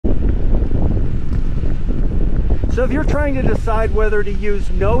So if you're trying to decide whether to use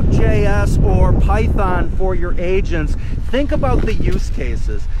NodeJS or Python for your agents, think about the use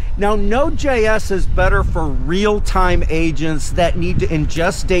cases. Now, NodeJS is better for real-time agents that need to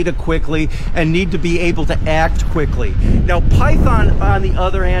ingest data quickly and need to be able to act quickly. Now, Python, on the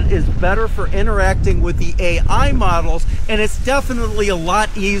other hand, is better for interacting with the AI models, and it's definitely a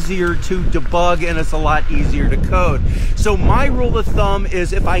lot easier to debug and it's a lot easier to code. So my rule of thumb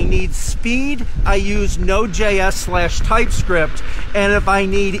is if I need speed, I use Node.js/TypeScript, and if I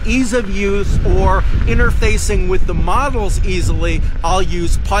need ease of use or interfacing with the models easily, I'll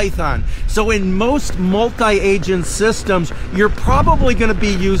use Python. So in most multi-agent systems, you're probably going to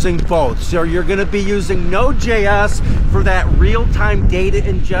be using both. So you're going to be using Node.js for that real-time data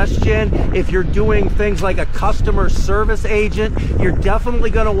ingestion. If you're doing things like a customer service agent, you're definitely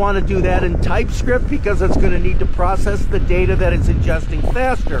going to want to do that in TypeScript because it's going to need to process the data that it's ingesting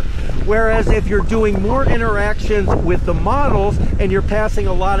faster. Whereas if you're doing more interactions with the models and you're passing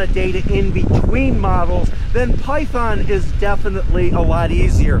a lot of data in between models, then Python is definitely a lot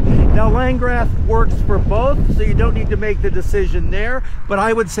easier. Now, LangGraph works for both, so you don't need to make the decision there, but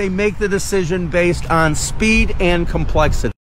I would say make the decision based on speed and complexity.